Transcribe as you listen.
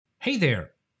Hey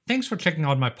there! Thanks for checking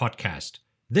out my podcast.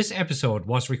 This episode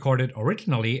was recorded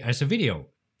originally as a video,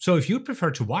 so if you'd prefer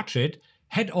to watch it,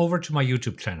 head over to my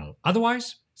YouTube channel.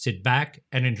 Otherwise, sit back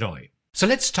and enjoy. So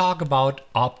let's talk about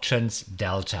options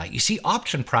delta. You see,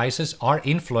 option prices are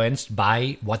influenced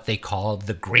by what they call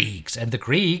the Greeks, and the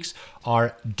Greeks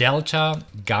are delta,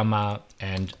 gamma,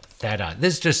 and theta.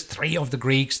 This is just three of the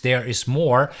Greeks. There is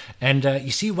more. And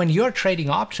you see, when you're trading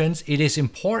options, it is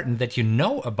important that you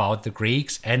know about the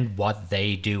Greeks and what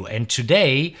they do. And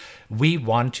today, we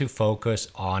want to focus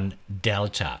on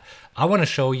delta. I want to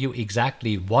show you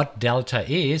exactly what delta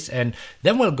is, and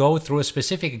then we'll go through a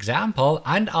specific example,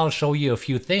 and I'll show you a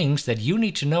few things that you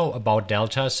need to know about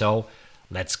delta. So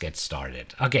let's get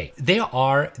started. Okay, there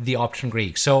are the option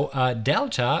Greeks. So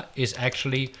delta is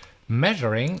actually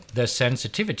measuring the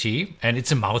sensitivity, and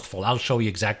it's a mouthful. I'll show you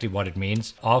exactly what it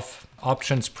means, of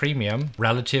options premium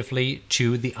relatively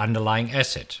to the underlying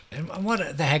asset. And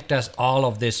what the heck does all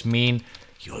of this mean?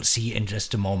 You'll see in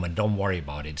just a moment. Don't worry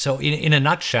about it. So in a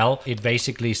nutshell, it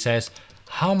basically says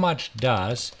how much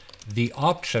does the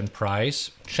option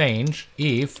price change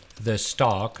if the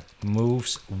stock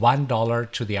moves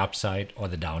 $1 to the upside or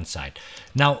the downside.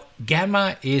 Now,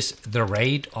 gamma is the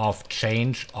rate of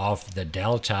change of the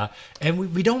delta, and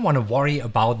we don't want to worry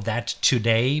about that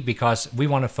today because we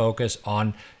want to focus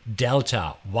on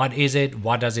delta. What is it?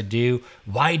 What does it do?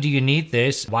 Why do you need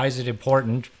this? Why is it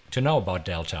important to know about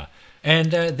delta?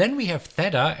 And then we have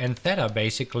theta, and theta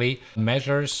basically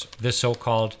measures the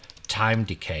so-called time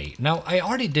decay. Now, I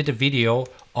already did a video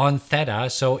on theta,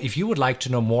 so if you would like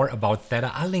to know more about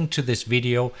theta, I'll link to this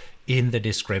video in the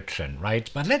description, right?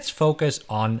 But let's focus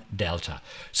on delta.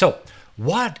 So,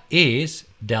 what is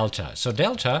delta? So,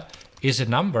 delta is a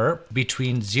number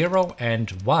between 0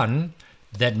 and 1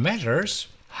 that measures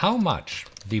how much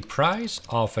the price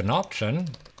of an option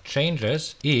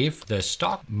changes if the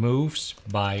stock moves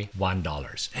by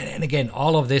 $1. And again,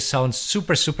 all of this sounds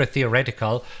super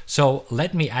theoretical. So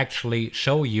let me actually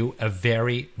show you a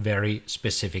very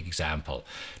specific example.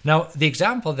 Now, the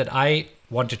example that I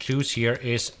want to choose here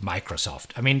is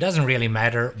Microsoft. I mean, it doesn't really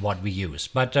matter what we use,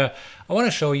 but I want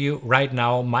to show you right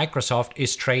now, Microsoft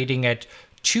is trading at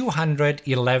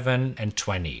 211 and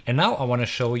 20. And now I want to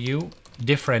show you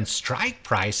different strike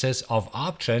prices of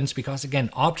options, because again,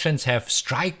 options have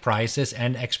strike prices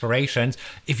and expirations.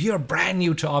 If you're brand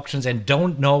new to options and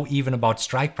don't know even about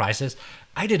strike prices,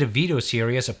 I did a video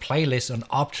series, a playlist on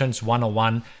Options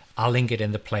 101. I'll link it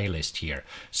in the playlist here.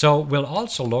 So we'll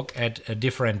also look at a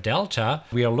different delta.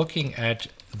 We are looking at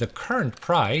the current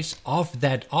price of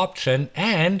that option,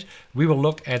 and we will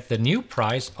look at the new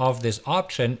price of this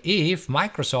option if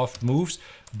Microsoft moves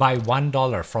by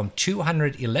 $1 from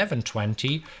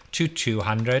 211.20 to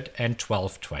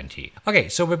 212.20. Okay,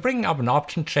 so we're bringing up an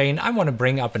option chain. I want to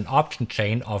bring up an option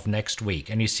chain of next week.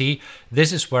 And you see,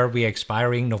 this is where we are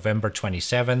expiring November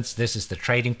 27th. This is the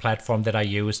trading platform that I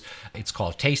use. It's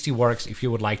called Tastyworks. If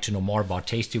you would like to know more about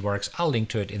Tastyworks, I'll link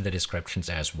to it in the descriptions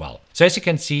as well. So as you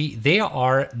can see, there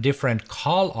are different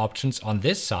call options on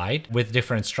this side with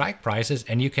different strike prices,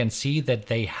 and you can see that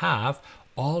they have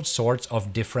all sorts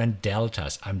of different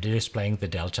deltas. I'm displaying the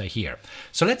delta here.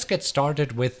 So let's get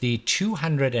started with the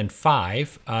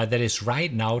 205 that is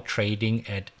right now trading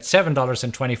at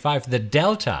 $7.25. The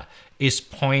delta is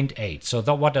 0.8. So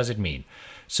what does it mean?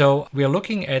 So we are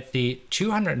looking at the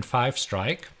 205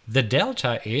 strike. The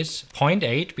delta is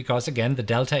 0.8 because again, the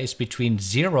delta is between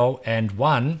 0 and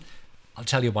 1. I'll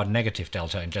tell you about negative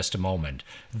delta in just a moment.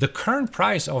 The current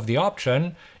price of the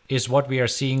option is what we are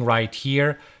seeing right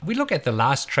here. We look at the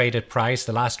last traded price.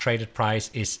 The last traded price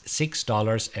is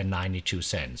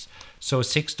 $6.92. So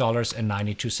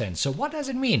 $6.92. So what does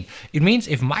it mean? It means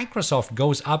if Microsoft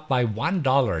goes up by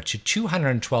 $1 to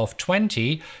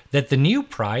 212.20, that the new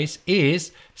price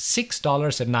is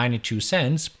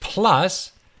 $6.92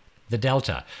 plus the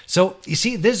delta. So you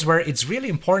see, this is where it's really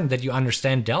important that you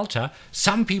understand delta.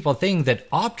 Some people think that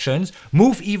options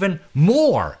move even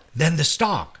more than the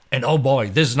stock. And oh boy,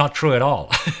 this is not true at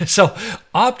all. So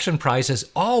option prices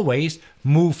always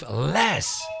move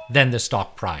less than the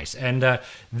stock price. And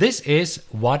this is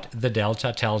what the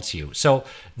delta tells you. So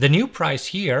the new price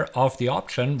here of the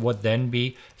option would then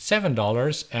be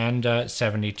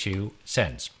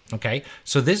 $7.72. Okay,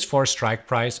 so this for a strike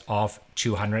price of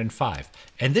 205.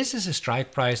 And this is a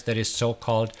strike price that is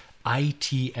so-called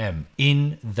ITM,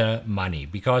 in the money,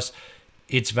 because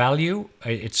its value,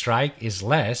 its strike is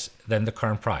less than the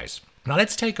current price. Now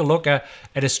let's take a look at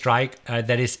a strike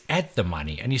that is at the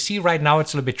money. And you see right now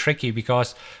it's a little bit tricky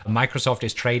because Microsoft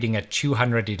is trading at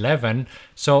 211.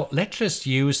 So let's just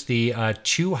use the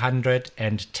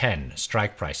 210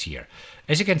 strike price here.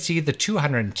 As you can see, the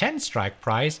 210 strike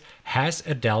price has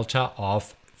a delta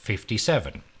of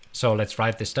 57. So let's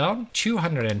write this down,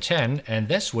 210, and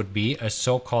this would be a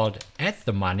so-called at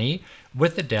the money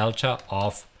with a delta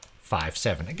of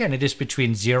 57. Again, it is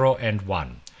between 0 and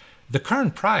 1. The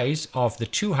current price of the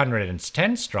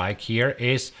 210 strike here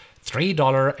is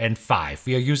 $3.05.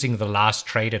 We are using the last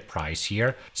traded price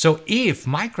here. So if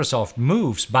Microsoft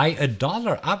moves by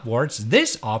 $1 upwards,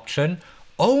 this option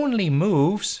only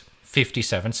moves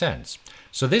 57 cents.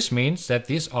 So this means that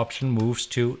this option moves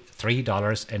to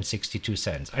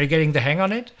 $3.62. Are you getting the hang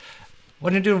on it?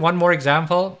 Want to do one more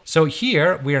example? So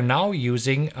here we are now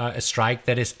using a strike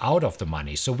that is out of the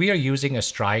money. So we are using a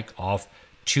strike of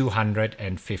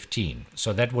 215.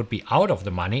 So that would be out of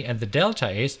the money, and the delta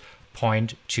is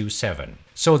 0.27.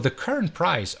 So the current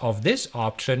price of this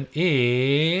option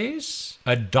is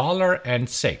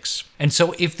 $1.06. And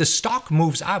so if the stock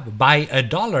moves up by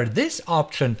 $1, this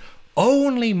option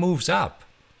only moves up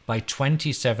by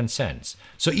 27 cents.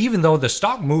 So even though the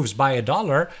stock moves by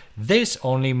 $1, this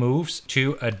only moves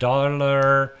to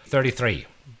 $1.33.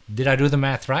 Did I do the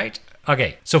math right?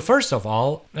 Okay, so first of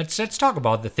all, let's talk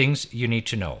about the things you need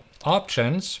to know.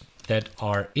 Options that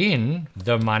are in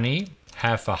the money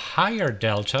have a higher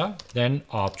delta than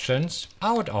options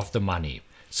out of the money.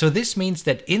 So this means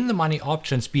that in the money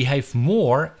options behave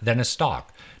more than a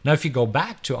stock. Now, if you go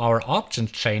back to our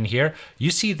options chain here,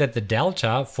 you see that the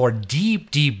delta for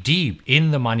deep in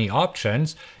the money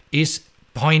options is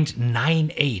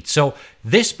 0.98. So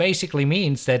this basically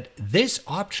means that this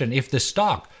option, if the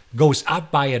stock goes up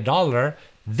by $1,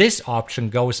 this option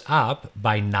goes up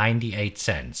by 98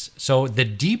 cents. So the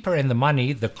deeper in the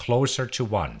money, the closer to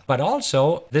 1. But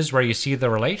also, this is where you see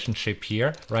the relationship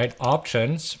here, right?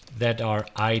 Options that are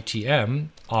ITM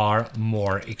are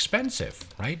more expensive,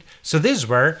 right? So this is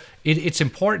where it's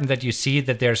important that you see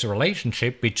that there's a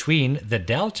relationship between the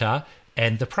delta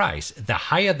and the price. The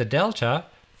higher the delta,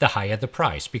 the higher the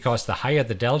price, because the higher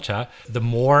the delta, the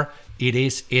more it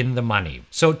is in the money.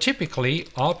 So typically,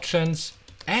 options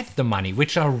at the money,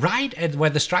 which are right at where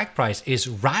the strike price is,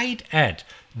 right at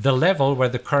the level where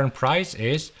the current price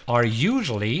is, are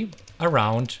usually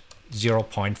around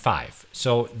 0.5.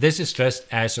 So this is just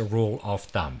as a rule of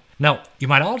thumb. Now, you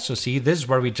might also see this is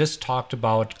where we just talked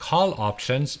about call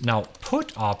options. Now,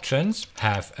 put options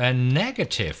have a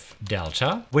negative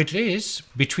delta, which is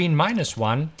between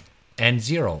 -1 and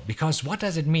 0. Because what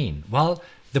does it mean? Well,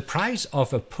 the price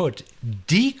of a put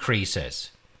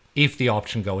decreases if the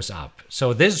option goes up.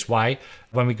 So this is why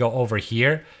when we go over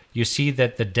here, you see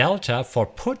that the delta for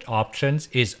put options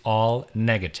is all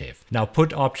negative. Now,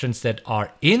 put options that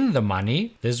are in the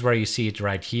money, this is where you see it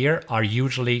right here, are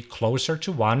usually closer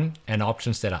to 1, and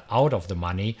options that are out of the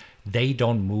money, they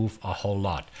don't move a whole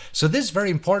lot. So this is very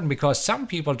important because some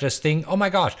people just think, oh my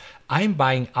gosh, I'm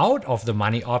buying out of the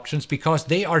money options because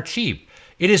they are cheap.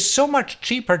 It is so much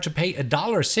cheaper to pay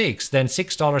 $1.06 than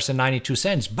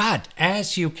 $6.92. But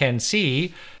as you can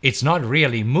see, it's not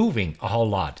really moving a whole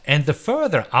lot. And the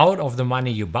further out of the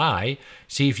money you buy,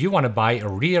 see, if you want to buy a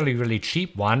really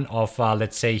cheap one of,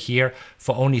 let's say here,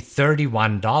 for only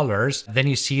 $31, then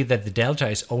you see that the delta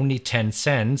is only 10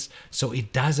 cents. So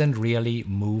it doesn't really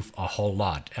move a whole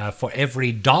lot. For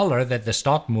every dollar that the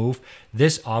stock moves,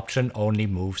 this option only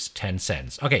moves 10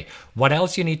 cents. Okay, what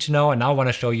else you need to know? And now I want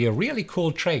to show you a really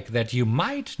cool trick that you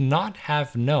might not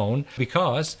have known,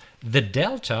 because the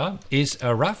delta is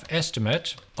a rough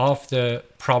estimate of the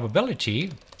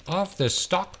probability of the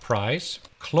stock price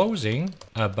closing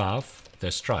above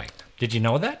the strike. Did you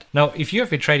know that? Now, if you have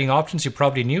been trading options, you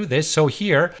probably knew this. So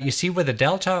here, you see with a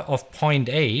delta of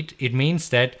 0.8, it means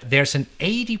that there's an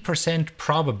 80%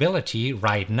 probability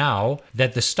right now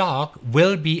that the stock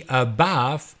will be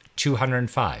above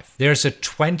 205. There's a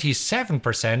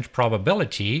 27%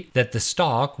 probability that the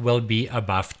stock will be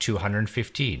above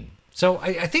 215. So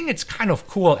I think it's kind of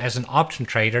cool as an option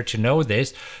trader to know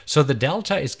this. So the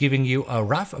delta is giving you a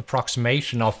rough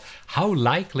approximation of how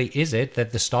likely is it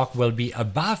that the stock will be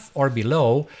above or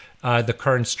below the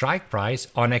current strike price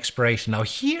on expiration. Now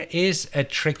here is a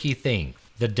tricky thing.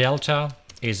 The delta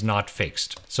is not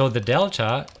fixed. So the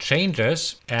delta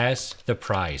changes as the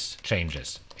price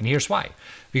changes. And here's why.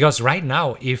 Because right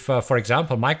now, if, for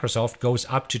example, Microsoft goes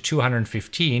up to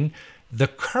 215, the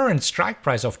current strike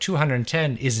price of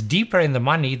 210 is deeper in the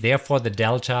money, therefore the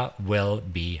delta will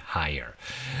be higher.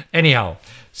 Anyhow,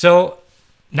 so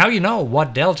now you know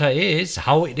what delta is,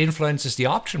 how it influences the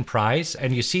option price,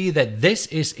 and you see that this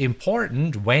is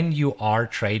important when you are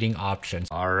trading options.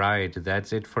 All right,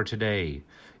 that's it for today.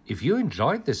 If you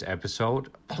enjoyed this episode,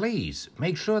 please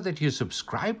make sure that you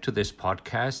subscribe to this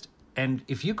podcast. And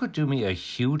if you could do me a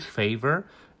huge favor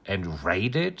and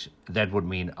rate it, that would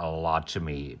mean a lot to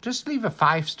me. Just leave a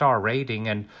 5-star rating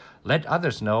and let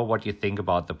others know what you think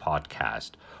about the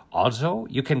podcast. Also,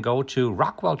 you can go to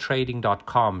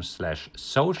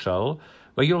rockwelltrading.com/social,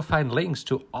 where you'll find links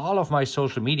to all of my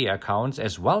social media accounts,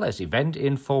 as well as event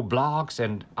info, blogs,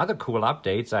 and other cool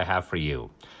updates I have for you.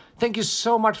 Thank you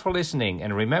so much for listening,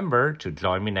 and remember to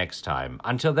join me next time.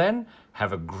 Until then,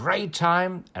 have a great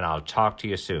time, and I'll talk to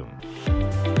you soon.